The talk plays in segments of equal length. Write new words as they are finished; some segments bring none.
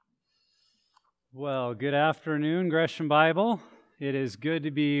Well, good afternoon, Gresham Bible. It is good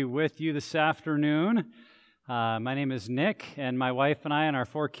to be with you this afternoon. My name is Nick, and my wife and I and our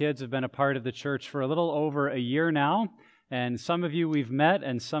 4 kids have been a part of the church for a little over a year now. And some of you we've met,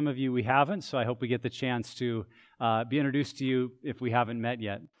 and some of you we haven't, so I hope we get the chance to be introduced to you if we haven't met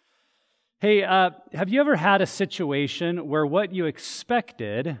yet. Hey, have you ever had a situation where what you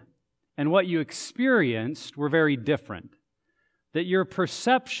expected and what you experienced were very different? That your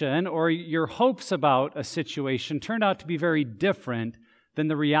perception or your hopes about a situation turned out to be very different than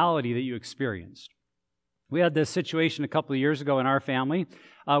the reality that you experienced. We had this situation a couple of years ago in our family.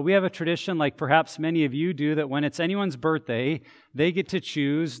 We have a tradition, like perhaps many of you do, that when it's anyone's birthday, they get to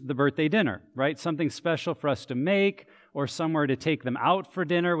choose the birthday dinner, right? Something special for us to make or somewhere to take them out for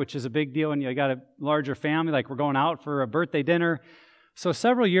dinner, which is a big deal when you got a larger family, like we're going out for a birthday dinner. So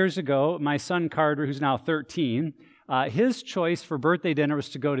several years ago, my son Carter, who's now 13, his choice for birthday dinner was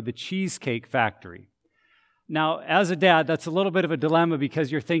to go to the Cheesecake Factory. Now, as a dad, that's a little bit of a dilemma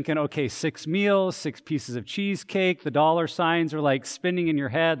because you're thinking, okay, 6 meals, 6 pieces of cheesecake, the dollar signs are like spinning in your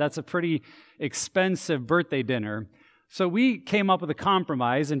head. That's a pretty expensive birthday dinner. So we came up with a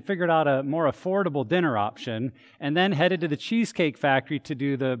compromise and figured out a more affordable dinner option and then headed to the Cheesecake Factory to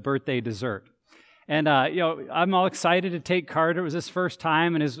do the birthday dessert. And, I'm all excited to take Carter. It was his first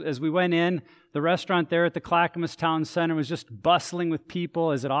time, and as we went in, the restaurant there at the Clackamas Town Center was just bustling with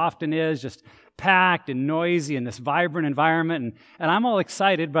people, as it often is, just packed and noisy in this vibrant environment. And I'm all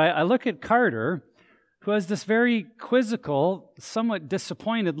excited, but I look at Carter, who has this very quizzical, somewhat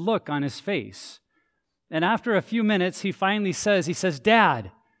disappointed look on his face. And after a few minutes, he finally says,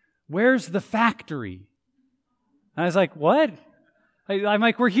 "Dad, where's the factory?" And I was like, "What?" I'm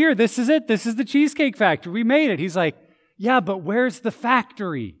like, "We're here. This is it. This is the Cheesecake Factory. We made it." He's like, "Yeah, but where's the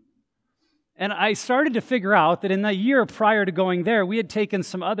factory?" And I started to figure out that in the year prior to going there, we had taken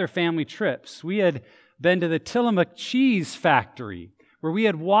some other family trips. We had been to the Tillamook Cheese Factory, where we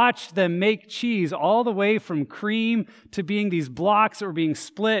had watched them make cheese all the way from cream to being these blocks that were being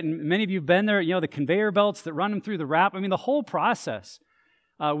split. And many of you have been there, the conveyor belts that run them through the wrap. The whole process.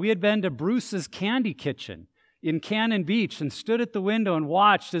 We had been to Bruce's Candy Kitchen in Cannon Beach and stood at the window and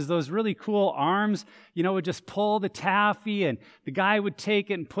watched as those really cool arms, would just pull the taffy and the guy would take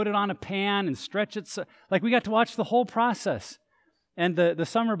it and put it on a pan and stretch it. We got to watch the whole process. And the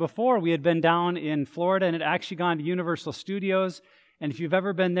summer before, we had been down in Florida and had actually gone to Universal Studios. And if you've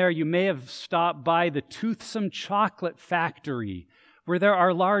ever been there, you may have stopped by the Toothsome Chocolate Factory, where there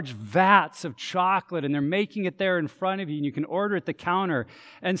are large vats of chocolate, and they're making it there in front of you, and you can order at the counter.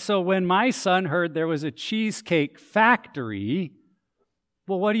 And so when my son heard there was a cheesecake factory,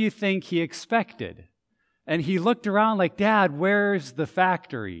 well, what do you think he expected? And he looked around like, "Dad, where's the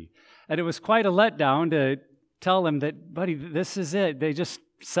factory?" And it was quite a letdown to tell him that, "Buddy, this is it. They just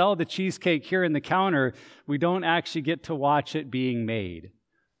sell the cheesecake here in the counter. We don't actually get to watch it being made."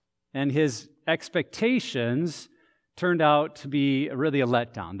 And his expectations turned out to be really a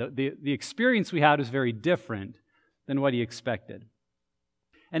letdown. The experience we had was very different than what he expected.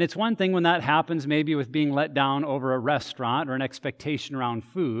 And it's one thing when that happens, maybe with being let down over a restaurant or an expectation around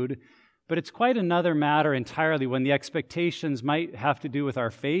food, but it's quite another matter entirely when the expectations might have to do with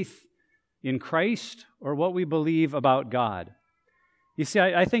our faith in Christ or what we believe about God. You see,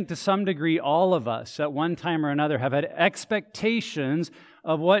 I think to some degree all of us at one time or another have had expectations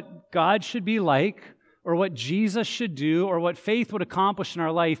of what God should be like, or what Jesus should do, or what faith would accomplish in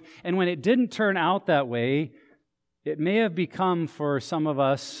our life. And when it didn't turn out that way, it may have become for some of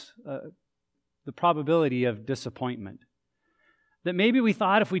us the probability of disappointment. That maybe we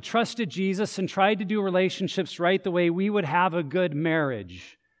thought if we trusted Jesus and tried to do relationships right the way, we would have a good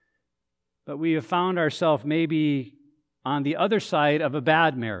marriage. But we have found ourselves maybe on the other side of a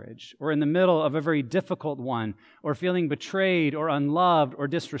bad marriage, or in the middle of a very difficult one, or feeling betrayed or unloved or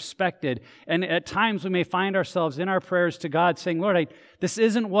disrespected. And at times we may find ourselves in our prayers to God saying, "Lord, this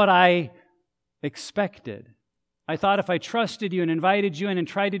isn't what I expected. I thought if I trusted you and invited you in and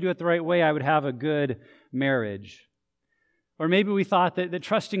tried to do it the right way, I would have a good marriage." Or maybe we thought that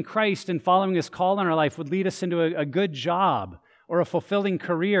trusting Christ and following His call in our life would lead us into a good job or a fulfilling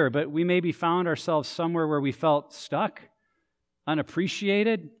career, but we maybe found ourselves somewhere where we felt stuck,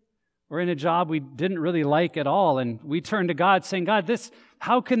 unappreciated, or in a job we didn't really like at all. And we turned to God saying, "God,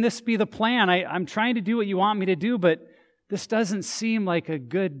 how can this be the plan? I'm trying to do what you want me to do, but this doesn't seem like a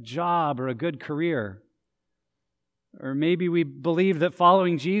good job or a good career." Or maybe we believed that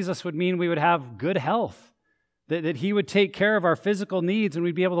following Jesus would mean we would have good health, that He would take care of our physical needs and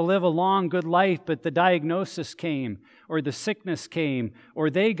we'd be able to live a long, good life, but the diagnosis came, or the sickness came, or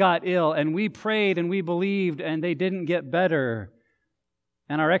they got ill, and we prayed and we believed, and they didn't get better.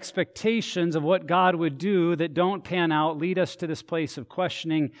 and our expectations of what God would do that don't pan out lead us to this place of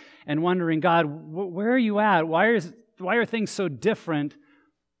questioning and wondering, God, where are you at? Why are things so different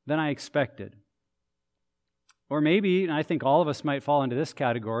than I expected? Or maybe, and I think all of us might fall into this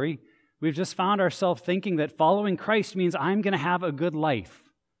category, we've just found ourselves thinking that following Christ means I'm going to have a good life.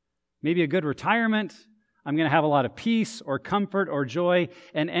 Maybe a good retirement, I'm going to have a lot of peace or comfort or joy,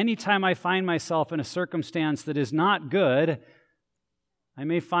 and anytime I find myself in a circumstance that is not good, I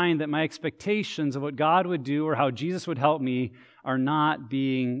may find that my expectations of what God would do or how Jesus would help me are not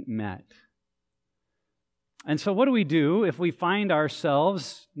being met. And so what do we do if we find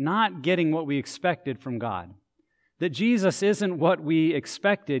ourselves not getting what we expected from God? That Jesus isn't what we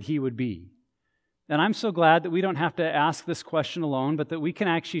expected He would be. And I'm so glad that we don't have to ask this question alone, but that we can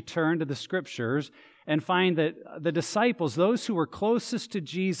actually turn to the Scriptures and find that the disciples, those who were closest to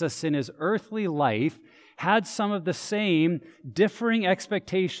Jesus in His earthly life, had some of the same differing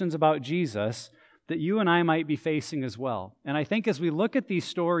expectations about Jesus that you and I might be facing as well. And I think as we look at these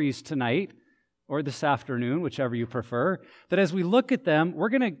stories tonight, or this afternoon, whichever you prefer, that as we look at them, we're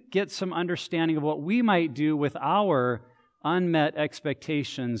going to get some understanding of what we might do with our unmet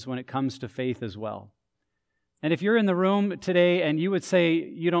expectations when it comes to faith as well. And if you're in the room today and you would say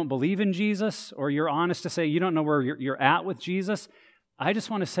you don't believe in Jesus, or you're honest to say you don't know where you're at with Jesus, I just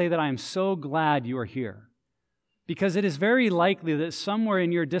want to say that I am so glad you are here. Because it is very likely that somewhere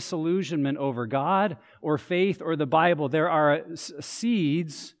in your disillusionment over God or faith or the Bible, there are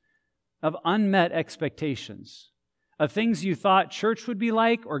seeds of unmet expectations, of things you thought church would be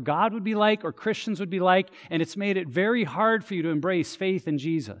like, or God would be like, or Christians would be like, and it's made it very hard for you to embrace faith in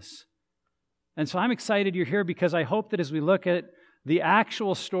Jesus. And so I'm excited you're here because I hope that as we look at the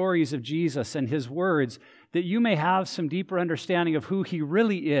actual stories of Jesus and His words, that you may have some deeper understanding of who He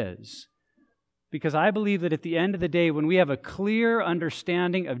really is. Because I believe that at the end of the day, when we have a clear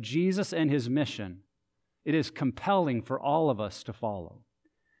understanding of Jesus and His mission, it is compelling for all of us to follow.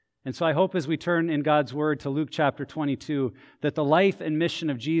 And so I hope as we turn in God's Word to Luke chapter 22, that the life and mission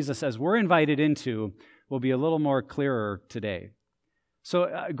of Jesus, as we're invited into, will be a little more clearer today.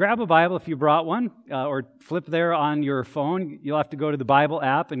 So grab a Bible if you brought one, or flip there on your phone. You'll have to go to the Bible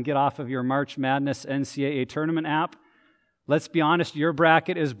app and get off of your March Madness NCAA tournament app. Let's be honest, your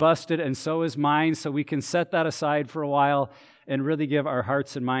bracket is busted and so is mine, so we can set that aside for a while and really give our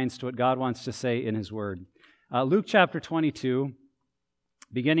hearts and minds to what God wants to say in His Word. Luke chapter 22,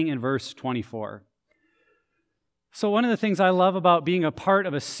 beginning in verse 24. So one of the things I love about being a part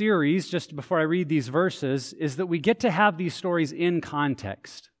of a series, just before I read these verses, is that we get to have these stories in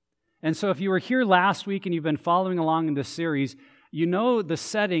context. And so if you were here last week and you've been following along in this series, you know the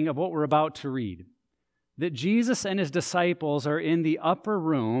setting of what we're about to read. That Jesus and His disciples are in the upper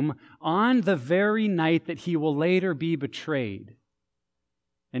room on the very night that He will later be betrayed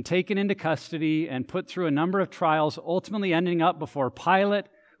and taken into custody and put through a number of trials, ultimately ending up before Pilate,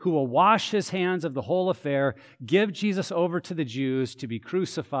 who will wash his hands of the whole affair, give Jesus over to the Jews to be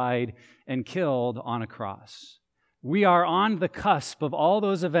crucified and killed on a cross. We are on the cusp of all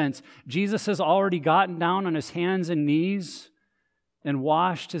those events. Jesus has already gotten down on His hands and knees and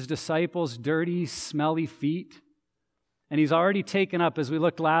washed His disciples' dirty, smelly feet. And He's already taken up, as we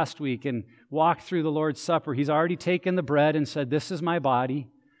looked last week and walked through the Lord's Supper, He's already taken the bread and said, "This is my body."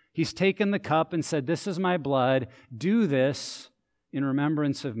 He's taken the cup and said, "This is my blood. Do this in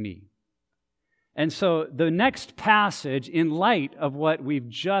remembrance of me." And so the next passage, in light of what we've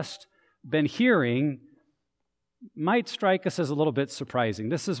just been hearing, might strike us as a little bit surprising.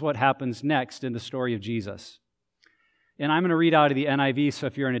 This is what happens next in the story of Jesus. And I'm going to read out of the NIV, so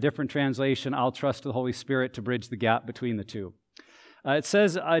if you're in a different translation, I'll trust the Holy Spirit to bridge the gap between the two. It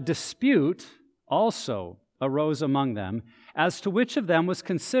says, "A dispute also arose among them as to which of them was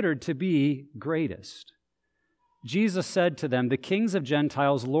considered to be greatest. Jesus said to them, 'The kings of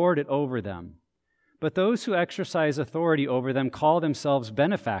Gentiles lord it over them, but those who exercise authority over them call themselves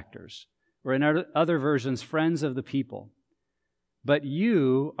benefactors,' or in other versions, friends of the people. 'But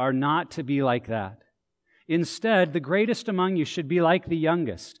you are not to be like that. Instead, the greatest among you should be like the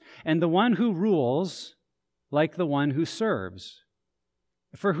youngest, and the one who rules like the one who serves.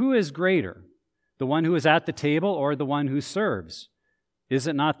 For who is greater, the one who is at the table or the one who serves? Is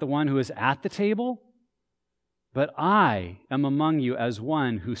it not the one who is at the table? But I am among you as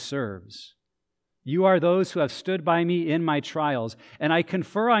one who serves. You are those who have stood by me in my trials, and I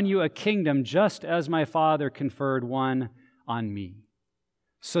confer on you a kingdom just as my Father conferred one on me,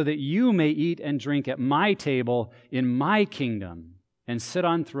 so that you may eat and drink at my table in my kingdom and sit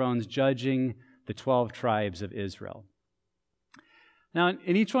on thrones judging the 12 tribes of Israel.'" Now,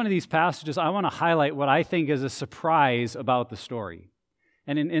 in each one of these passages, I want to highlight what I think is a surprise about the story.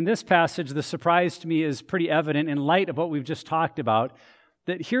 And in this passage, the surprise to me is pretty evident in light of what we've just talked about,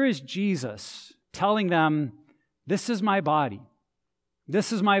 that here is Jesus telling them, this is my body,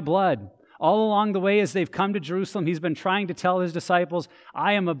 this is my blood. All along the way as they've come to Jerusalem, he's been trying to tell his disciples,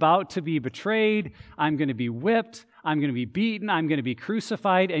 I am about to be betrayed, I'm going to be whipped, I'm going to be beaten, I'm going to be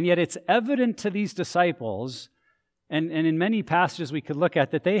crucified, and yet it's evident to these disciples, and in many passages we could look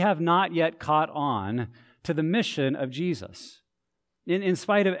at, that they have not yet caught on to the mission of Jesus. In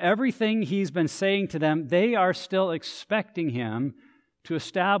spite of everything he's been saying to them, they are still expecting him to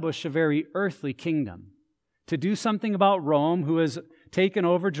establish a very earthly kingdom, to do something about Rome, who has taken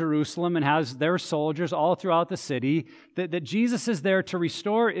over Jerusalem and has their soldiers all throughout the city, that Jesus is there to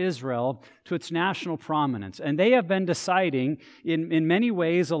restore Israel to its national prominence. And they have been deciding in many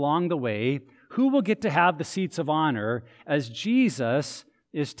ways along the way who will get to have the seats of honor as Jesus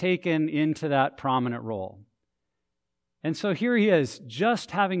is taken into that prominent role. And so here he is,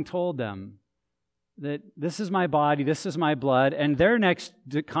 just having told them that this is my body, this is my blood, and their next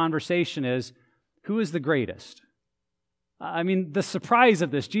conversation is, who is the greatest? I mean, the surprise of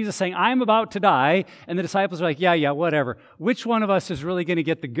this, Jesus saying, I'm about to die, and the disciples are like, yeah, whatever. Which one of us is really going to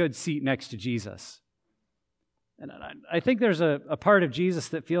get the good seat next to Jesus? And I think there's a part of Jesus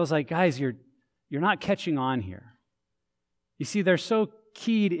that feels like, guys, you're not catching on here. You see, they're so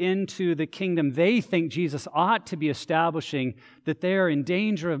keyed into the kingdom they think Jesus ought to be establishing that they are in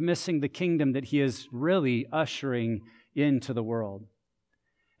danger of missing the kingdom that he is really ushering into the world.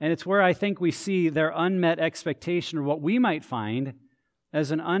 And it's where I think we see their unmet expectation, or what we might find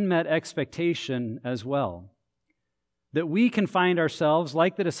as an unmet expectation as well. That we can find ourselves,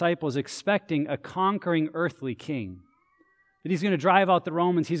 like the disciples, expecting a conquering earthly king. That he's going to drive out the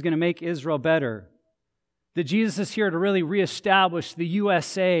Romans, he's going to make Israel better. That Jesus is here to really reestablish the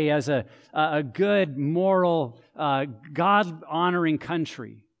USA as a good, moral, God-honoring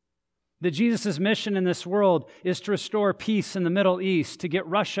country. That Jesus' mission in this world is to restore peace in the Middle East, to get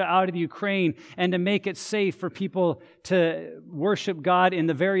Russia out of the Ukraine, and to make it safe for people to worship God in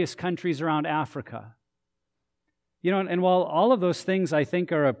the various countries around Africa. You know, and while all of those things I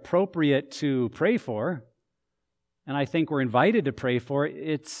think are appropriate to pray for, and I think we're invited to pray for,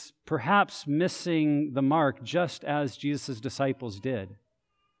 it's perhaps missing the mark just as Jesus' disciples did.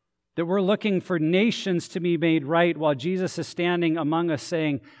 That we're looking for nations to be made right while Jesus is standing among us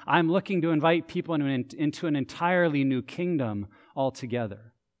saying, I'm looking to invite people into an entirely new kingdom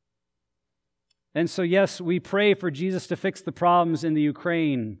altogether. And so, yes, we pray for Jesus to fix the problems in the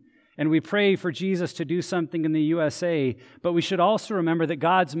Ukraine, and we pray for Jesus to do something in the USA, but we should also remember that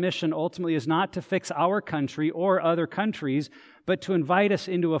God's mission ultimately is not to fix our country or other countries, but to invite us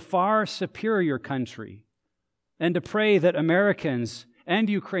into a far superior country, and to pray that Americans and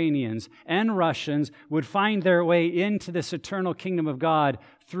Ukrainians and Russians would find their way into this eternal kingdom of God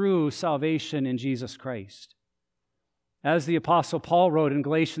through salvation in Jesus Christ. As the Apostle Paul wrote in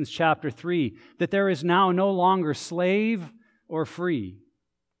Galatians chapter 3, that there is now no longer slave or free,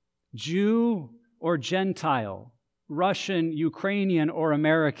 Jew or Gentile, Russian, Ukrainian, or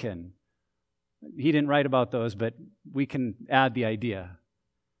American. He didn't write about those, but we can add the idea.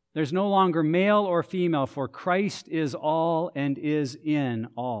 There's no longer male or female, for Christ is all and is in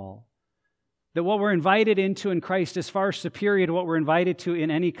all. That what we're invited into in Christ is far superior to what we're invited to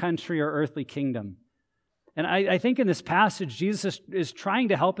in any country or earthly kingdom. And I think in this passage, Jesus is trying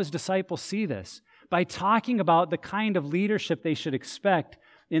to help his disciples see this by talking about the kind of leadership they should expect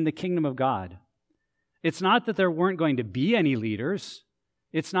in the kingdom of God. It's not that there weren't going to be any leaders.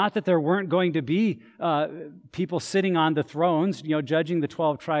 It's not that there weren't going to be people sitting on the thrones, judging the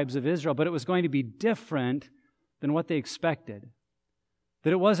 12 tribes of Israel, but it was going to be different than what they expected.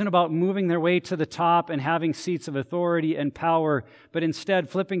 That it wasn't about moving their way to the top and having seats of authority and power, but instead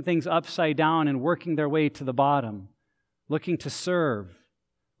flipping things upside down and working their way to the bottom, looking to serve,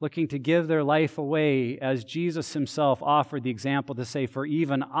 looking to give their life away, as Jesus himself offered the example to say, for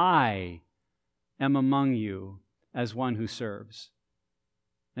even I am among you as one who serves.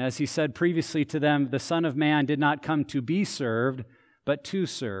 As he said previously to them, the Son of Man did not come to be served, but to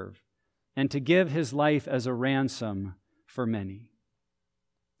serve, and to give his life as a ransom for many.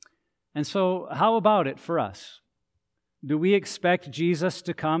 And so, how about it for us? Do we expect Jesus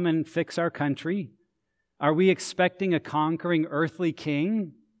to come and fix our country? Are we expecting a conquering earthly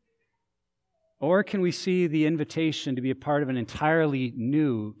king? Or can we see the invitation to be a part of an entirely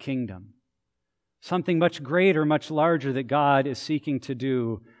new kingdom? Something much greater, much larger that God is seeking to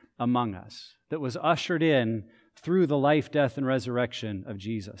do among us, that was ushered in through the life, death, and resurrection of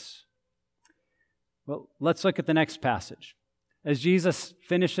Jesus. Well, let's look at the next passage. As Jesus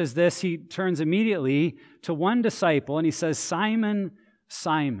finishes this, he turns immediately to one disciple and he says, Simon,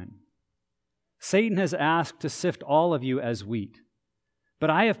 Simon, Satan has asked to sift all of you as wheat. But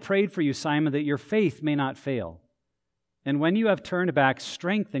I have prayed for you, Simon, that your faith may not fail. And when you have turned back,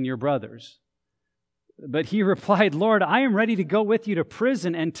 strengthen your brothers." But he replied, "Lord, I am ready to go with you to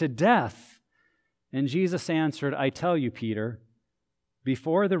prison and to death." And Jesus answered, "I tell you, Peter,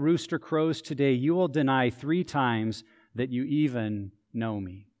 before the rooster crows today, you will deny 3 times that you even know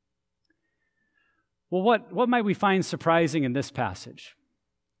me." Well, what might we find surprising in this passage?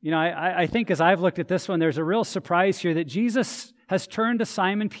 I think as I've looked at this one, there's a real surprise here that Jesus has turned to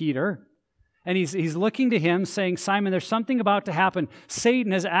Simon Peter, and he's looking to him saying, "Simon, there's something about to happen.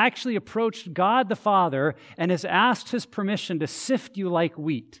 Satan has actually approached God the Father and has asked his permission to sift you like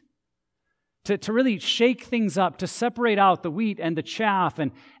wheat, to really shake things up, to separate out the wheat and the chaff."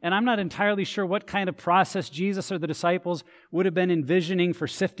 And I'm not entirely sure what kind of process Jesus or the disciples would have been envisioning for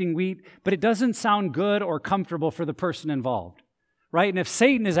sifting wheat, but it doesn't sound good or comfortable for the person involved, right? And if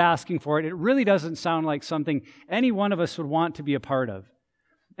Satan is asking for it, it really doesn't sound like something any one of us would want to be a part of.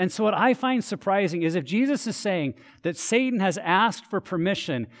 And so what I find surprising is if Jesus is saying that Satan has asked for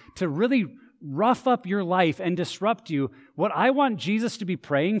permission to really rough up your life and disrupt you, what I want Jesus to be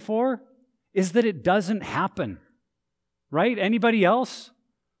praying for is that it doesn't happen, right? Anybody else?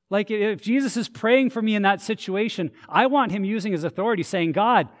 Like if Jesus is praying for me in that situation, I want him using his authority saying,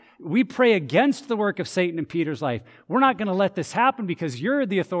 "God, we pray against the work of Satan in Peter's life. We're not going to let this happen because you're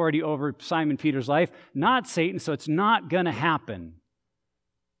the authority over Simon Peter's life, not Satan, so it's not going to happen."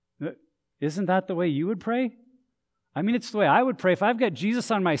 Isn't that the way you would pray? I mean, it's the way I would pray. If I've got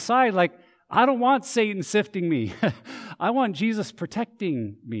Jesus on my side, like, I don't want Satan sifting me. I want Jesus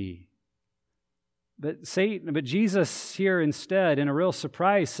protecting me. But Jesus here instead, in a real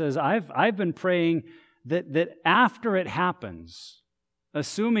surprise, says, I've been praying that after it happens,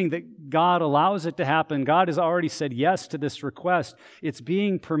 assuming that God allows it to happen, God has already said yes to this request. It's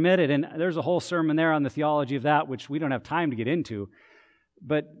being permitted. And there's a whole sermon there on the theology of that, which we don't have time to get into.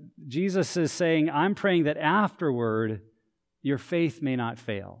 But Jesus is saying, I'm praying that afterward, your faith may not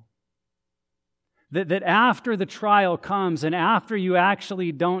fail. That after the trial comes and after you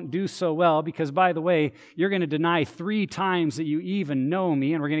actually don't do so well, because by the way, you're going to deny 3 times that you even know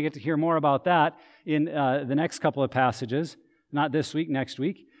me, and we're going to get to hear more about that in the next couple of passages, not this week, next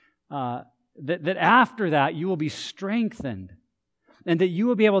week, that after that you will be strengthened and that you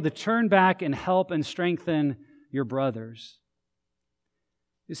will be able to turn back and help and strengthen your brothers.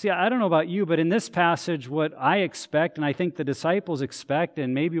 You see, I don't know about you, but in this passage, what I expect, and I think the disciples expect,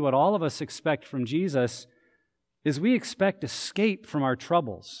 and maybe what all of us expect from Jesus, is we expect escape from our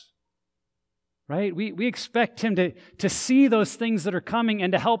troubles, right? We expect him to see those things that are coming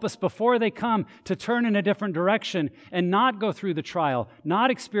and to help us before they come, to turn in a different direction and not go through the trial,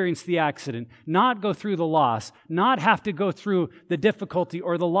 not experience the accident, not go through the loss, not have to go through the difficulty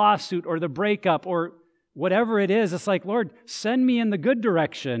or the lawsuit or the breakup or whatever it is. It's like, Lord, send me in the good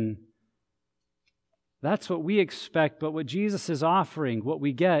direction. That's what we expect, but what Jesus is offering, what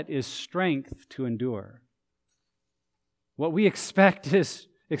we get is strength to endure. What we expect is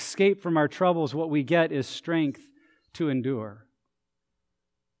escape from our troubles. What we get is strength to endure.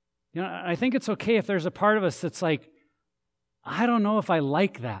 I think it's okay if there's a part of us that's like, I don't know if I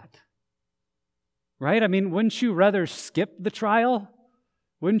like that. Right? I mean, wouldn't you rather skip the trial?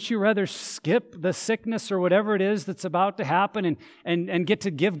 Wouldn't you rather skip the sickness or whatever it is that's about to happen and get to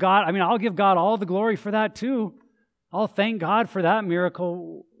give God, I mean, I'll give God all the glory for that too. I'll thank God for that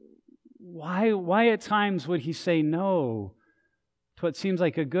miracle. Why at times would he say no to what seems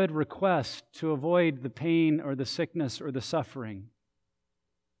like a good request to avoid the pain or the sickness or the suffering?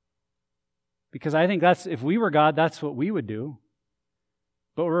 Because I think if we were God, that's what we would do.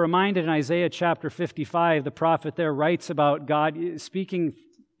 But we're reminded in Isaiah chapter 55, the prophet there writes about God speaking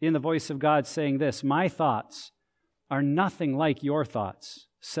in the voice of God saying this, "My thoughts are nothing like your thoughts,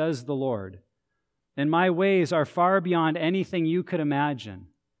 says the Lord, and my ways are far beyond anything you could imagine.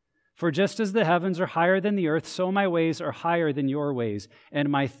 For just as the heavens are higher than the earth, so my ways are higher than your ways,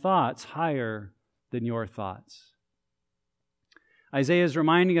 and my thoughts higher than your thoughts." Isaiah is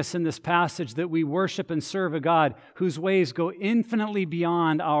reminding us in this passage that we worship and serve a God whose ways go infinitely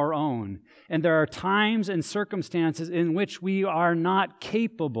beyond our own. And there are times and circumstances in which we are not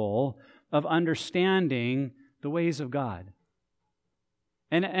capable of understanding the ways of God.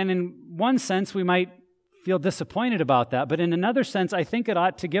 And in one sense, we might feel disappointed about that. But in another sense, I think it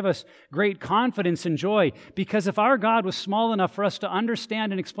ought to give us great confidence and joy, because if our God was small enough for us to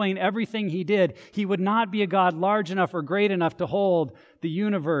understand and explain everything he did, he would not be a God large enough or great enough to hold the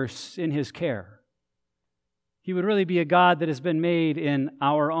universe in his care. He would really be a God that has been made in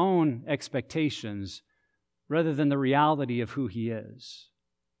our own expectations rather than the reality of who He is.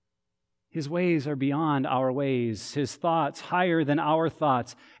 His ways are beyond our ways, His thoughts higher than our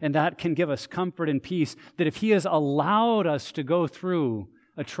thoughts, and that can give us comfort and peace that if He has allowed us to go through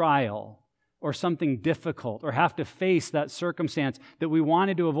a trial or something difficult or have to face that circumstance that we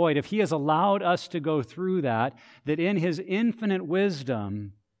wanted to avoid, if He has allowed us to go through that in His infinite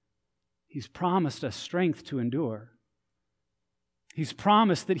wisdom, He's promised us strength to endure. He's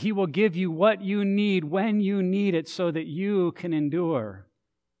promised that He will give you what you need when you need it so that you can endure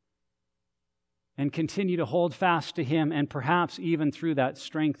and continue to hold fast to Him and perhaps even through that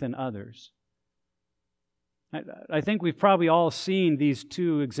strengthen others. I think we've probably all seen these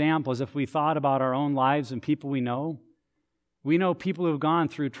two examples if we thought about our own lives and people we know. We know people who have gone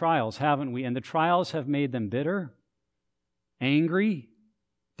through trials, haven't we? And the trials have made them bitter, angry,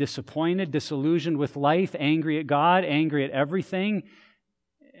 disappointed, disillusioned with life, angry at God, angry at everything.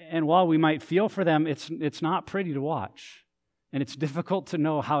 And while we might feel for them, it's not pretty to watch. And it's difficult to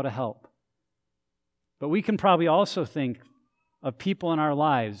know how to help. But we can probably also think of people in our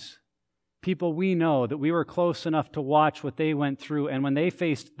lives, people we know that we were close enough to watch what they went through, and when they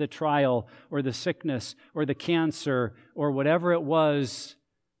faced the trial or the sickness or the cancer or whatever it was,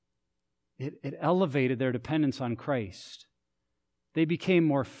 it elevated their dependence on Christ. They became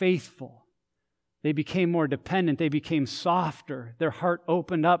more faithful. They became more dependent. They became softer. Their heart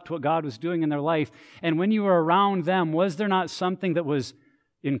opened up to what God was doing in their life. And when you were around them, was there not something that was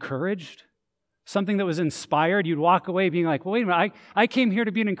encouraged? Something that was inspired? You'd walk away being like, well, wait a minute, I came here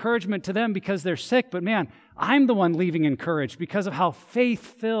to be an encouragement to them because they're sick, but man, I'm the one leaving encouraged because of how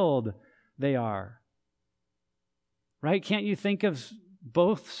faith-filled they are. Right? Can't you think of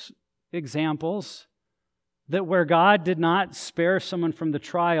both examples that where God did not spare someone from the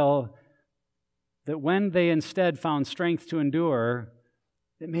trial, that when they instead found strength to endure,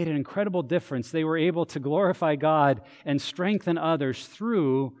 it made an incredible difference. They were able to glorify God and strengthen others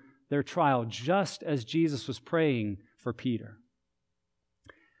through their trial, just as Jesus was praying for Peter.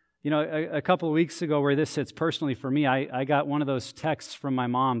 You know, a couple of weeks ago, where this hits personally for me, I got one of those texts from my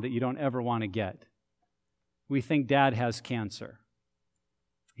mom that you don't ever want to get. We think Dad has cancer.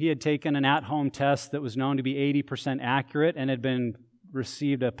 He had taken an at-home test that was known to be 80% accurate and had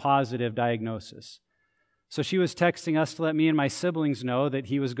received a positive diagnosis. So she was texting us to let me and my siblings know that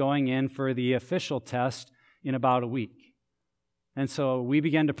he was going in for the official test in about a week. And so we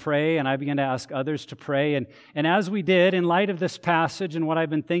began to pray, and I began to ask others to pray. And as we did, in light of this passage and what I've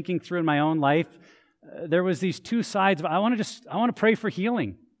been thinking through in my own life, there was these two sides. I want to pray for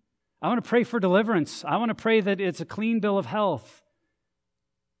healing. I want to pray for deliverance. I want to pray that it's a clean bill of health.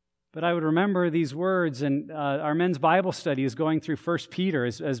 But I would remember these words, and our men's Bible study is going through 1 Peter,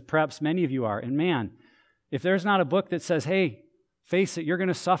 as perhaps many of you are. And man, if there's not a book that says, hey, face it, you're going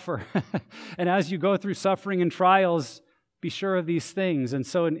to suffer. And as you go through suffering and trials, be sure of these things. And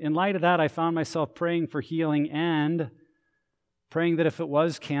so in light of that, I found myself praying for healing and praying that if it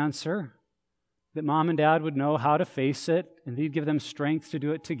was cancer, that Mom and Dad would know how to face it, and He'd give them strength to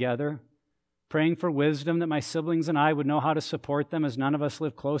do it together. Praying for wisdom, that my siblings and I would know how to support them as none of us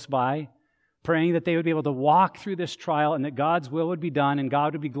live close by. Praying that they would be able to walk through this trial and that God's will would be done and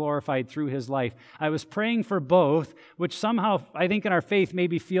God would be glorified through His life. I was praying for both, which somehow I think in our faith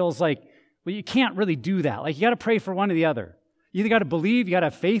maybe feels like, well, you can't really do that. Like, you got to pray for one or the other. You either got to believe, you got to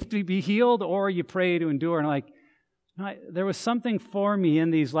have faith to be healed, or you pray to endure. And there was something for me in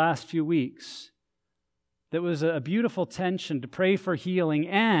these last few weeks that was a beautiful tension to pray for healing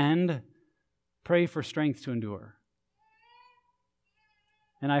and pray for strength to endure.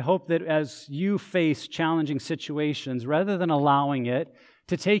 And I hope that as you face challenging situations, rather than allowing it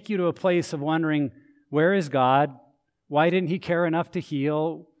to take you to a place of wondering, where is God? Why didn't He care enough to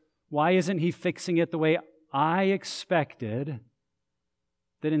heal? Why isn't He fixing it the way I expected?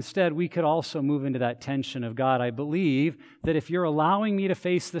 That instead we could also move into that tension of, God, I believe that if you're allowing me to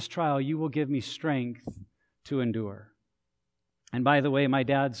face this trial, you will give me strength to endure. And by the way, my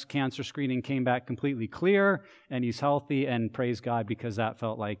dad's cancer screening came back completely clear, and he's healthy, and praise God, because that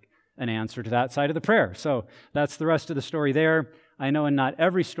felt like an answer to that side of the prayer. So that's the rest of the story there. I know in not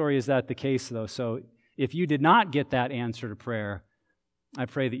every story is that the case, though. So if you did not get that answer to prayer, I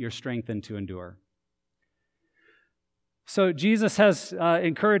pray that you're strengthened to endure. So Jesus has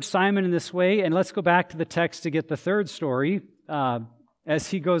encouraged Simon in this way, and let's go back to the text to get the third story.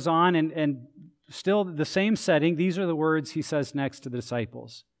 As he goes on, and still the same setting, these are the words he says next to the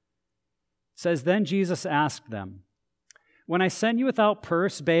disciples. It says, "Then Jesus asked them, 'When I sent you without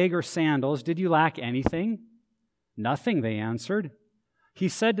purse, bag, or sandals, did you lack anything?' 'Nothing,' they answered. He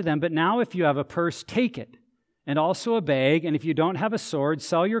said to them, 'But now if you have a purse, take it, and also a bag, and if you don't have a sword,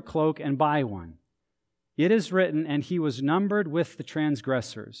 sell your cloak and buy one. It is written, and he was numbered with the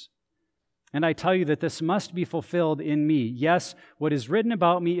transgressors. And I tell you that this must be fulfilled in me. Yes, what is written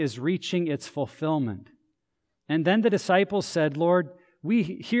about me is reaching its fulfillment. And then the disciples said, Lord,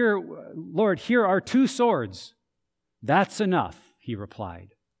 here are 2 swords. That's enough, he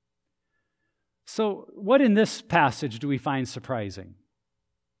replied. So what in this passage do we find surprising?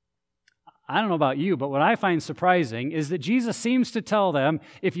 I don't know about you, but what I find surprising is that Jesus seems to tell them,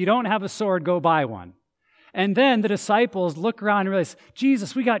 if you don't have a sword, go buy one. And then the disciples look around and realize,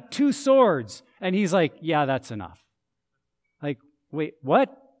 Jesus, we got 2 swords. And he's like, yeah, that's enough. Like, wait, what?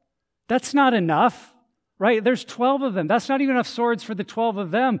 That's not enough, right? There's 12 of them. That's not even enough swords for the 12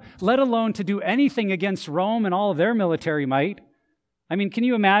 of them, let alone to do anything against Rome and all of their military might. I mean, can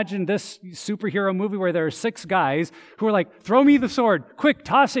you imagine this superhero movie where there are 6 guys who are like, throw me the sword, quick,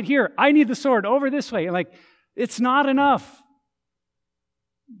 toss it here. I need the sword over this way. And like, it's not enough.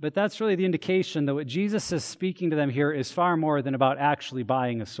 But that's really the indication that what Jesus is speaking to them here is far more than about actually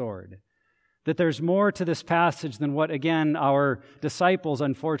buying a sword. That there's more to this passage than what, again, our disciples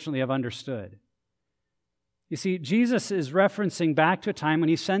unfortunately have understood. You see, Jesus is referencing back to a time when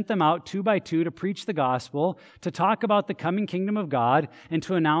he sent them out 2 by 2 to preach the gospel, to talk about the coming kingdom of God, and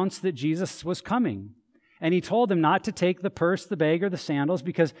to announce that Jesus was coming. And he told them not to take the purse, the bag, or the sandals,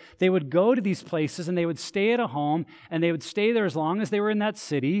 because they would go to these places and they would stay at a home, and they would stay there as long as they were in that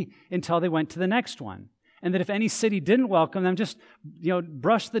city until they went to the next one. And that if any city didn't welcome them, just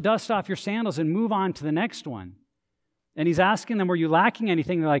brush the dust off your sandals and move on to the next one. And he's asking them, were you lacking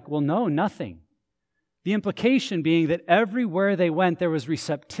anything? They're like, well, no, nothing. The implication being that everywhere they went, there was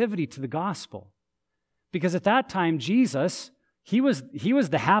receptivity to the gospel. Because at that time, Jesus, he was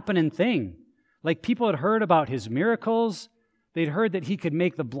the happening thing. Like, people had heard about his miracles. They'd heard that he could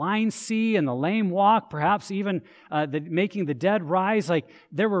make the blind see and the lame walk, perhaps even making the dead rise. Like,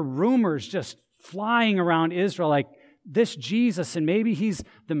 there were rumors just flying around Israel, like, this Jesus, and maybe he's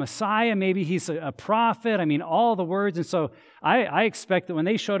the Messiah, maybe he's a prophet. I mean, all the words. And so I expect that when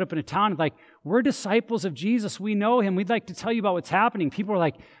they showed up in a town, like, we're disciples of Jesus. We know him. We'd like to tell you about what's happening. People are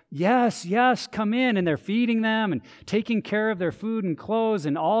like, yes, come in. And they're feeding them and taking care of their food and clothes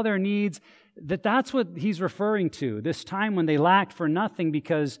and all their needs. That's what he's referring to, this time when they lacked for nothing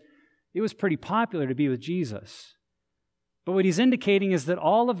because it was pretty popular to be with Jesus. But what he's indicating is that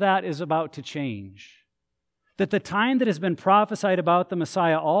all of that is about to change. That the time that has been prophesied about the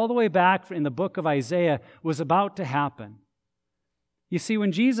Messiah all the way back in the book of Isaiah was about to happen. You see,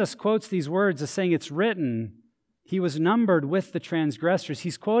 when Jesus quotes these words as saying it's written, he was numbered with the transgressors,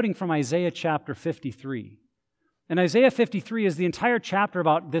 he's quoting from Isaiah chapter 53. And Isaiah 53 is the entire chapter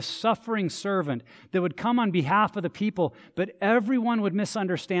about this suffering servant that would come on behalf of the people, but everyone would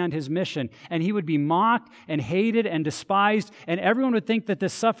misunderstand his mission, and he would be mocked and hated and despised, and everyone would think that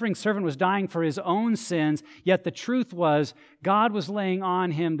this suffering servant was dying for his own sins, yet the truth was God was laying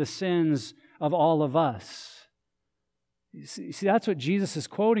on him the sins of all of us. You see, that's what Jesus is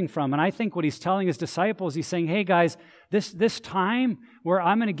quoting from. And I think what he's telling his disciples, he's saying, hey guys, this time where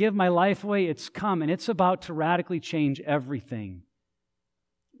I'm going to give my life away, it's come, and it's about to radically change everything.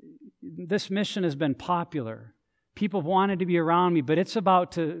 This mission has been popular. People have wanted to be around me, but it's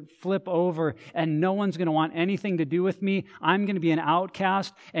about to flip over, and no one's going to want anything to do with me. I'm going to be an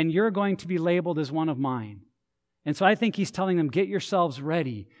outcast, and you're going to be labeled as one of mine. And so I think he's telling them, get yourselves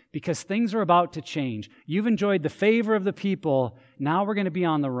ready, because things are about to change. You've enjoyed the favor of the people. Now we're going to be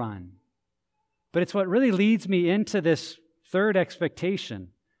on the run. But it's what really leads me into this third expectation,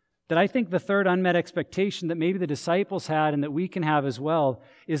 that I think the third unmet expectation that maybe the disciples had and that we can have as well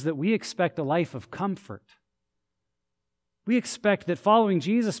is that we expect a life of comfort. We expect that following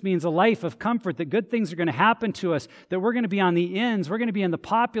Jesus means a life of comfort, that good things are going to happen to us, that we're going to be on the ends, we're going to be on the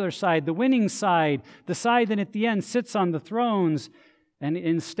popular side, the winning side, the side that at the end sits on the thrones. And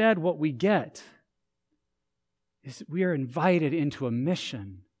instead, what we get is we are invited into a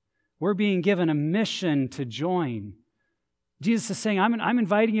mission. We're being given a mission to join. Jesus is saying, I'm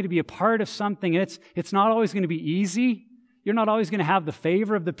inviting you to be a part of something, and it's not always going to be easy. You're not always going to have the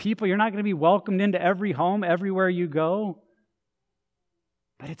favor of the people. You're not going to be welcomed into every home, everywhere you go.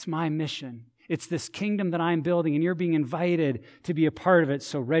 But it's my mission. It's this kingdom that I'm building, and you're being invited to be a part of it,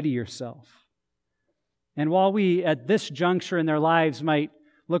 so ready yourself. And while we, at this juncture in their lives, might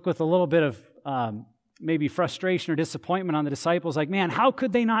look with a little bit of maybe frustration or disappointment on the disciples, like, man, how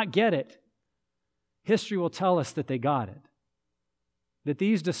could they not get it? History will tell us that they got it. That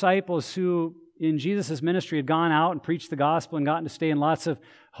these disciples who in Jesus' ministry had gone out and preached the gospel and gotten to stay in lots of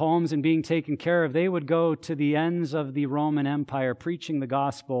homes and being taken care of, they would go to the ends of the Roman Empire preaching the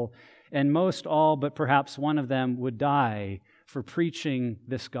gospel, and most all, but perhaps one of them, would die for preaching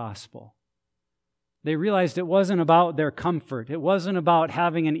this gospel. They realized it wasn't about their comfort. It wasn't about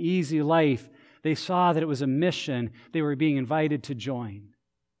having an easy life. They saw that it was a mission they were being invited to join,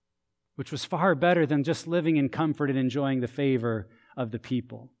 which was far better than just living in comfort and enjoying the favor of the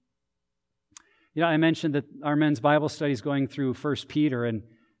people. I mentioned that our men's Bible study is going through 1 Peter, and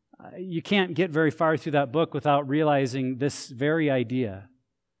you can't get very far through that book without realizing this very idea,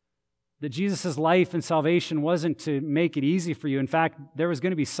 that Jesus' life and salvation wasn't to make it easy for you. In fact, there was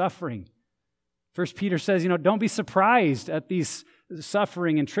going to be suffering. 1 Peter says, don't be surprised at these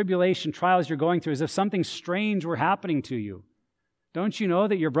suffering and tribulation trials you're going through as if something strange were happening to you. Don't you know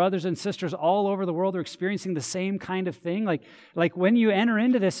that your brothers and sisters all over the world are experiencing the same kind of thing? Like when you enter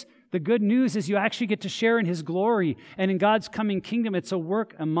into this, the good news is you actually get to share in His glory, and in God's coming kingdom, it's a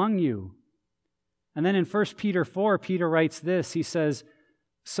work among you. And then in 1 Peter 4, Peter writes this. He says,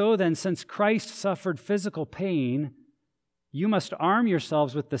 "So then, since Christ suffered physical pain, you must arm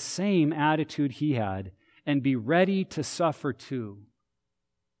yourselves with the same attitude He had, and be ready to suffer too."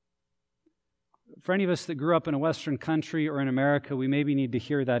 For any of us that grew up in a Western country or in America, we maybe need to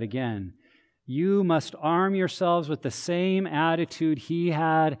hear that again. You must arm yourselves with the same attitude He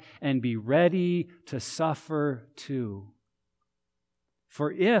had and be ready to suffer too.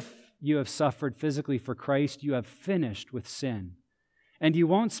 For if you have suffered physically for Christ, you have finished with sin. And you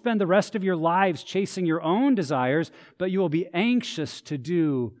won't spend the rest of your lives chasing your own desires, but you will be anxious to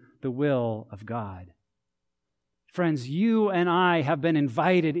do the will of God. Friends, you and I have been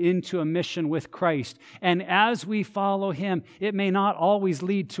invited into a mission with Christ, and as we follow Him, it may not always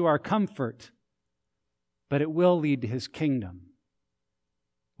lead to our comfort, but it will lead to His kingdom,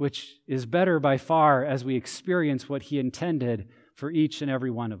 which is better by far as we experience what He intended for each and every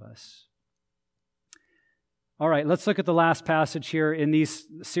one of us. All right, let's look at the last passage here in these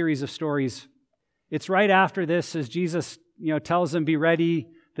series of stories. It's right after this as Jesus, tells them, be ready,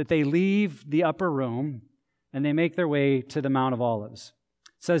 that they leave the upper room and they make their way to the Mount of Olives.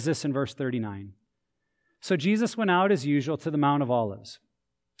 It says this in verse 39. So Jesus went out as usual to the Mount of Olives,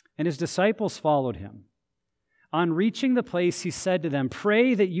 and His disciples followed Him. On reaching the place, He said to them,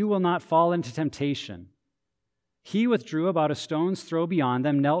 "Pray that you will not fall into temptation." He withdrew about a stone's throw beyond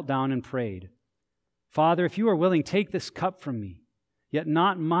them, knelt down and prayed, "Father, if you are willing, take this cup from me. Yet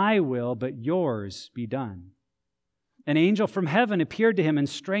not my will, but yours be done." An angel from heaven appeared to him and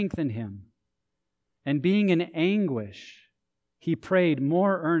strengthened him. And being in anguish, he prayed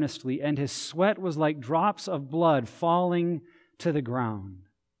more earnestly, and his sweat was like drops of blood falling to the ground.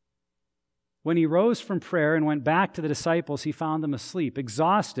 When he rose from prayer and went back to the disciples, he found them asleep,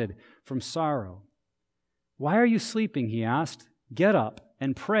 exhausted from sorrow. "Why are you sleeping?" he asked. "Get up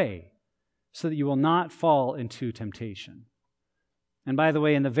and pray, so that you will not fall into temptation." And by the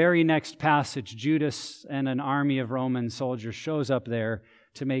way, in the very next passage, Judas and an army of Roman soldiers shows up there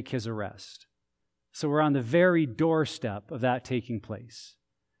to make his arrest. So we're on the very doorstep of that taking place.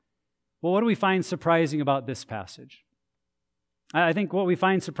 Well, what do we find surprising about this passage? I think what we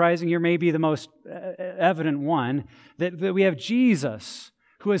find surprising here may be the most evident one, that we have Jesus,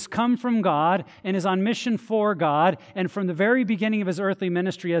 who has come from God and is on mission for God, and from the very beginning of His earthly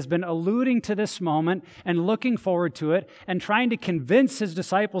ministry has been alluding to this moment and looking forward to it and trying to convince His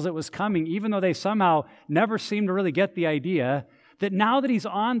disciples it was coming, even though they somehow never seemed to really get the idea, that now that He's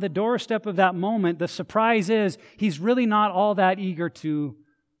on the doorstep of that moment, the surprise is He's really not all that eager to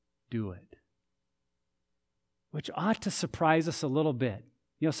do it, which ought to surprise us a little bit.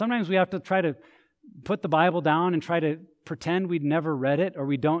 Sometimes we have to try to put the Bible down and try to pretend we'd never read it or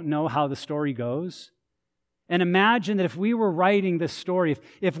we don't know how the story goes. And imagine that if we were writing this story,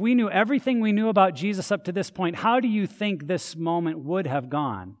 if we knew everything we knew about Jesus up to this point, how do you think this moment would have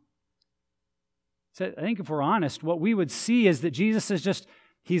gone? So I think if we're honest, what we would see is that Jesus is just,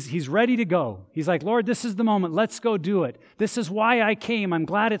 he's ready to go. He's like, "Lord, this is the moment. Let's go do it. This is why I came. I'm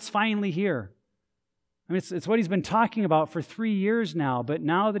glad it's finally here." I mean, it's what He's been talking about for 3 years now, but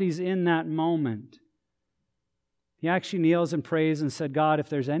now that He's in that moment, He actually kneels and prays and said, "God, if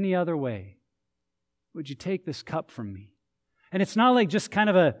there's any other way, would you take this cup from me?" And it's not like just kind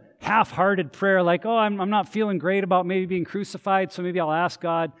of a half-hearted prayer like, "Oh, I'm not feeling great about maybe being crucified, so maybe I'll ask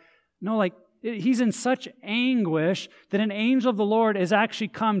God." No, like He's in such anguish that an angel of the Lord has actually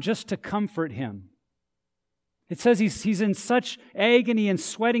come just to comfort him. It says he's in such agony and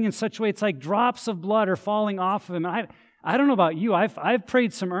sweating in such a way, it's like drops of blood are falling off of him. And I don't know about you, I've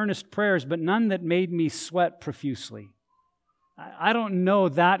prayed some earnest prayers, but none that made me sweat profusely. I don't know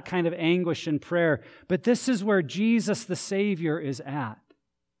that kind of anguish in prayer, but this is where Jesus the Savior is at.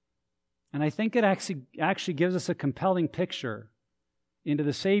 And I think it actually gives us a compelling picture into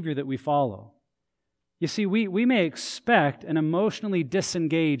the Savior that we follow. You see, we may expect an emotionally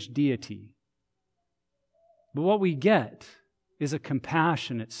disengaged deity. But what we get is a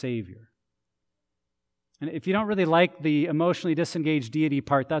compassionate Savior. And if you don't really like the emotionally disengaged deity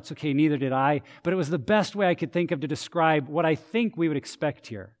part, that's okay, neither did I. But it was the best way I could think of to describe what I think we would expect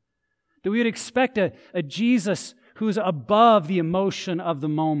here. That we would expect a Jesus who's above the emotion of the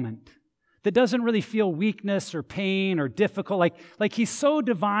moment, that doesn't really feel weakness or pain or difficult. Like he's so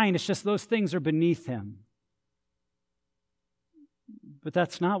divine, it's just those things are beneath him. But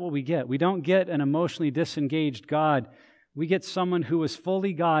that's not what we get. We don't get an emotionally disengaged God. We get someone who was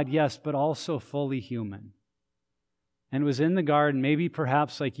fully God, yes, but also fully human. And was in the garden, maybe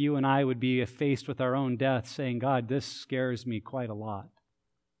perhaps like you and I would be faced with our own death, saying, God, this scares me quite a lot.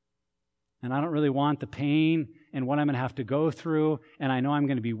 And I don't really want the pain and what I'm going to have to go through. And I know I'm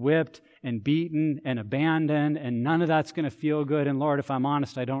going to be whipped and beaten and abandoned, and none of that's going to feel good. And Lord, if I'm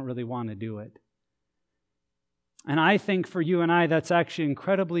honest, I don't really want to do it. And I think for you and I, that's actually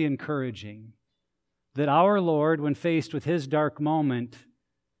incredibly encouraging. That our Lord, when faced with his dark moment,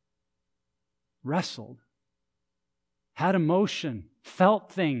 wrestled, had emotion,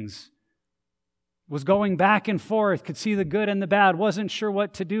 felt things, was going back and forth, could see the good and the bad, wasn't sure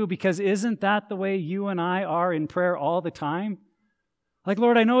what to do, because isn't that the way you and I are in prayer all the time? Like,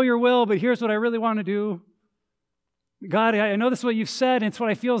 Lord, I know your will, but here's what I really want to do. God, I know this is what you've said, and it's what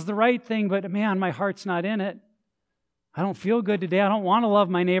I feel is the right thing, but man, my heart's not in it. I don't feel good today. I don't want to love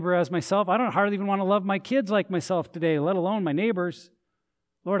my neighbor as myself. I don't hardly even want to love my kids like myself today, let alone my neighbors.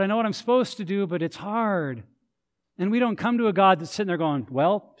 Lord, I know what I'm supposed to do, but it's hard. And we don't come to a God that's sitting there going,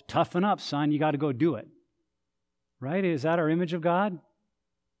 well, toughen up, son. You got to go do it. Right? Is that our image of God?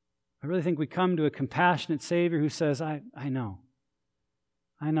 I really think we come to a compassionate Savior who says, I know.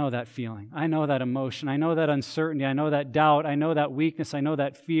 I know that feeling. I know that emotion. I know that uncertainty. I know that doubt. I know that weakness. I know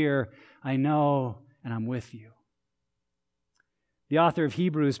that fear. I know, and I'm with you. The author of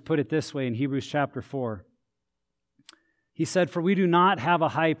Hebrews put it this way in Hebrews chapter 4. He said, "For we do not have a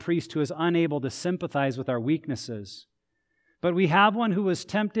high priest who is unable to sympathize with our weaknesses, but we have one who was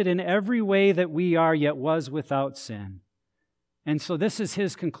tempted in every way that we are, yet was without sin." And so this is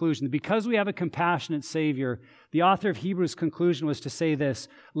his conclusion. Because we have a compassionate Savior, the author of Hebrews' conclusion was to say this: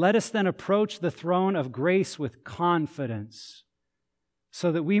 let us then approach the throne of grace with confidence,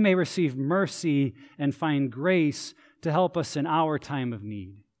 so that we may receive mercy and find grace to help us in our time of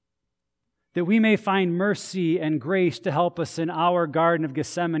need. That we may find mercy and grace to help us in our Garden of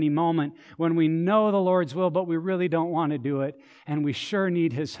Gethsemane moment when we know the Lord's will, but we really don't want to do it, and we sure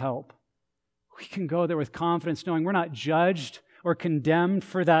need his help. We can go there with confidence, knowing we're not judged or condemned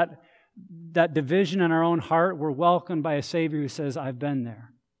for that division in our own heart. We're welcomed by a Savior who says, I've been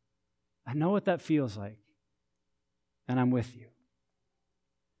there. I know what that feels like, and I'm with you.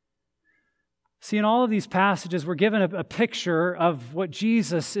 See, in all of these passages, we're given a picture of what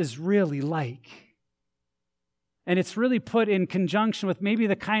Jesus is really like. And it's really put in conjunction with maybe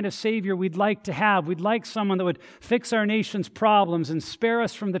the kind of Savior we'd like to have. We'd like someone that would fix our nation's problems and spare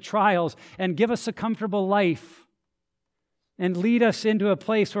us from the trials and give us a comfortable life and lead us into a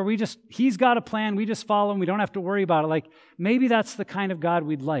place where he's got a plan, we just follow him, we don't have to worry about it. Like, maybe that's the kind of God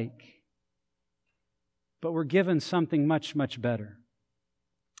we'd like. But we're given something much, much better.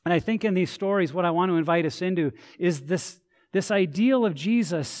 And I think in these stories, what I want to invite us into is this ideal of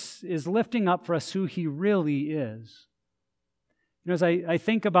Jesus is lifting up for us who he really is. You know, as I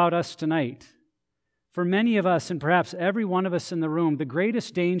think about us tonight, for many of us, and perhaps every one of us in the room, the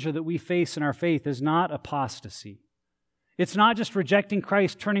greatest danger that we face in our faith is not apostasy. It's not just rejecting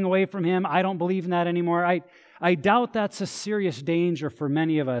Christ, turning away from him. I don't believe in that anymore. I doubt that's a serious danger for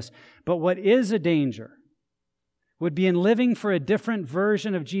many of us. But what is a danger would be in living for a different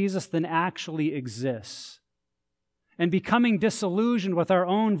version of Jesus than actually exists, and becoming disillusioned with our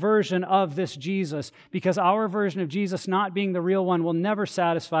own version of this Jesus, because our version of Jesus not being the real one will never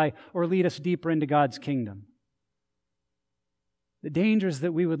satisfy or lead us deeper into God's kingdom. The danger is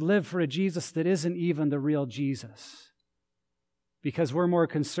that we would live for a Jesus that isn't even the real Jesus, because we're more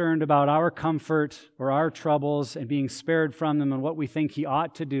concerned about our comfort or our troubles and being spared from them and what we think he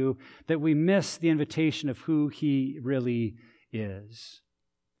ought to do, that we miss the invitation of who he really is.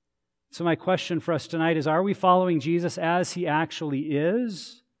 So my question for us tonight is, are we following Jesus as he actually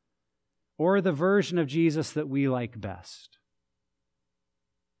is, or the version of Jesus that we like best?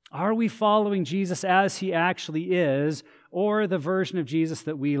 Are we following Jesus as he actually is, or the version of Jesus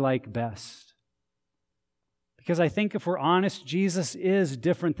that we like best? Because I think if we're honest, Jesus is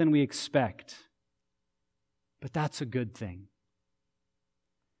different than we expect. But that's a good thing.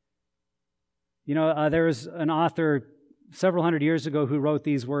 You know, there was an author several hundred years ago who wrote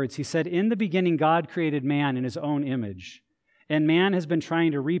these words. He said, "In the beginning, God created man in his own image, and man has been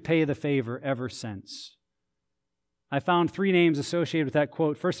trying to repay the favor ever since." I found 3 names associated with that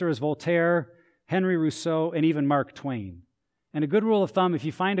quote. First, there was Voltaire, Henry Rousseau, and even Mark Twain. And a good rule of thumb, if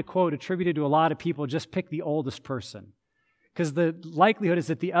you find a quote attributed to a lot of people, just pick the oldest person, because the likelihood is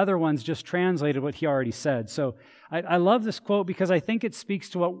that the other ones just translated what he already said. So I love this quote because I think it speaks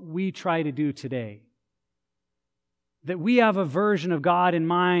to what we try to do today. That we have a version of God in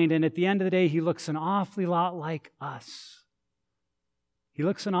mind, and at the end of the day, He looks an awfully lot like us. He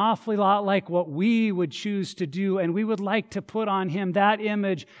looks an awfully lot like what we would choose to do, and we would like to put on Him that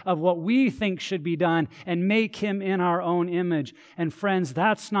image of what we think should be done and make Him in our own image. And friends,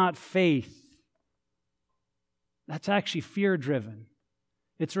 that's not faith. That's actually fear-driven.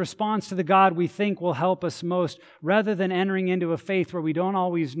 It's a response to the God we think will help us most, rather than entering into a faith where we don't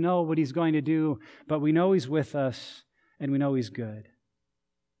always know what He's going to do, but we know He's with us and we know He's good.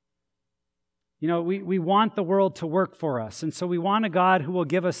 You know, we want the world to work for us, and so we want a God who will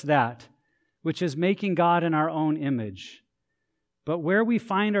give us that, which is making God in our own image. But where we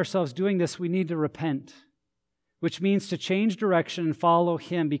find ourselves doing this, we need to repent, which means to change direction and follow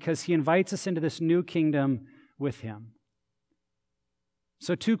Him, because He invites us into this new kingdom with Him.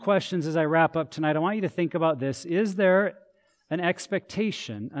 So 2 questions as I wrap up tonight. I want you to think about this. Is there an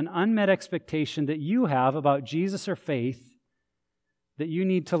expectation, an unmet expectation that you have about Jesus or faith that you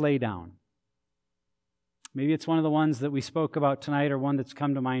need to lay down? Maybe it's one of the ones that we spoke about tonight or one that's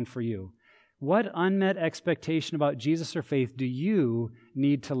come to mind for you. What unmet expectation about Jesus or faith do you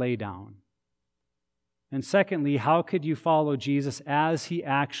need to lay down? And secondly, how could you follow Jesus as He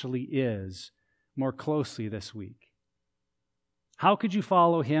actually is more closely this week? How could you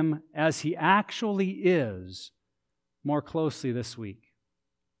follow Him as He actually is more closely this week?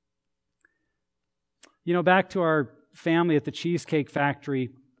 You know, back to our family at the Cheesecake Factory,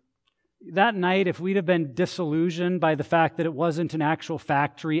 that night, if we'd have been disillusioned by the fact that it wasn't an actual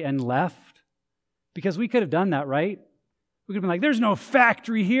factory and left, because we could have done that, right? We could have been like, there's no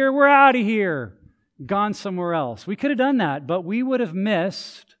factory here, we're out of here, gone somewhere else. We could have done that, but we would have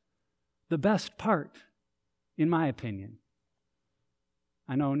missed the best part, in my opinion.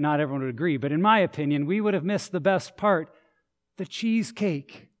 I know not everyone would agree, but in my opinion, we would have missed the best part, the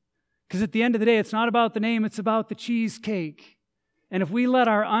cheesecake. Because at the end of the day, it's not about the name, it's about the cheesecake. And if we let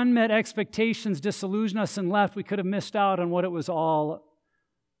our unmet expectations disillusion us and left, we could have missed out on what it was all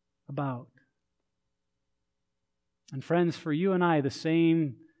about. And friends, for you and I, the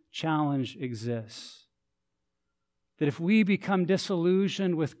same challenge exists. That if we become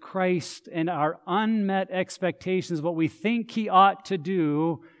disillusioned with Christ and our unmet expectations, what we think He ought to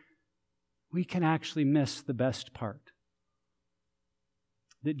do, we can actually miss the best part.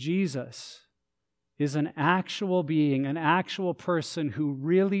 That Jesus is an actual being, an actual person who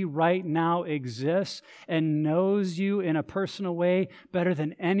really right now exists and knows you in a personal way better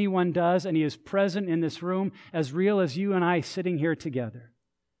than anyone does, and He is present in this room as real as you and I sitting here together.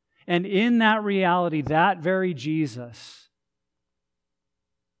 And in that reality, that very Jesus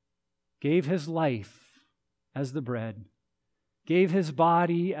gave His life as the bread, gave His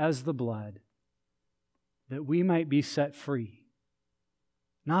body as the blood, that we might be set free,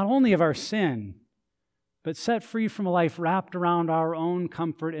 not only of our sin, but set free from a life wrapped around our own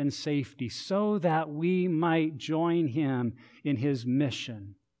comfort and safety, so that we might join Him in His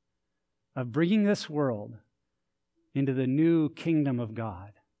mission of bringing this world into the new kingdom of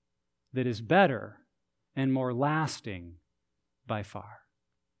God that is better and more lasting by far.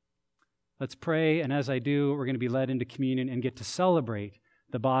 Let's pray, and as I do, we're going to be led into communion and get to celebrate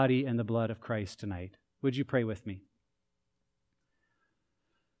the body and the blood of Christ tonight. Would you pray with me?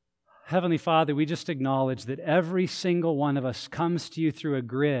 Heavenly Father, we just acknowledge that every single one of us comes to You through a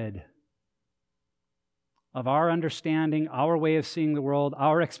grid of our understanding, our way of seeing the world,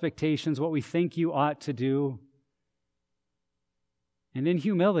 our expectations, what we think You ought to do. And in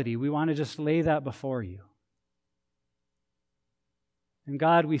humility, we want to just lay that before You. And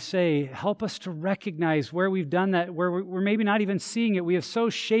God, we say, help us to recognize where we've done that, where we're maybe not even seeing it. We have so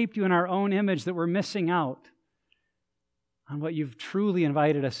shaped You in our own image that we're missing out on what You've truly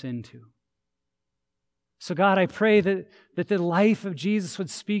invited us into. So God, I pray that the life of Jesus would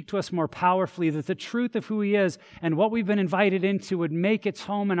speak to us more powerfully, that the truth of who He is and what we've been invited into would make its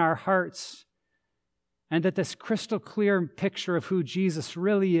home in our hearts, and that this crystal clear picture of who Jesus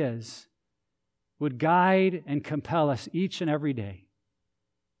really is would guide and compel us each and every day.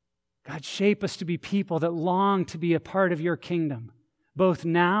 God, shape us to be people that long to be a part of Your kingdom, both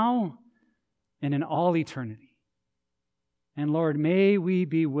now and in all eternity. And Lord, may we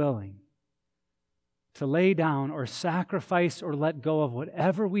be willing to lay down or sacrifice or let go of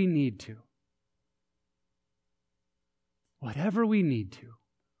whatever we need to. Whatever we need to,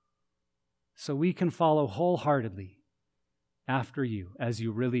 so we can follow wholeheartedly after you as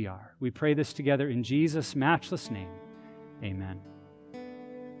you really are. We pray this together in Jesus' matchless name. Amen.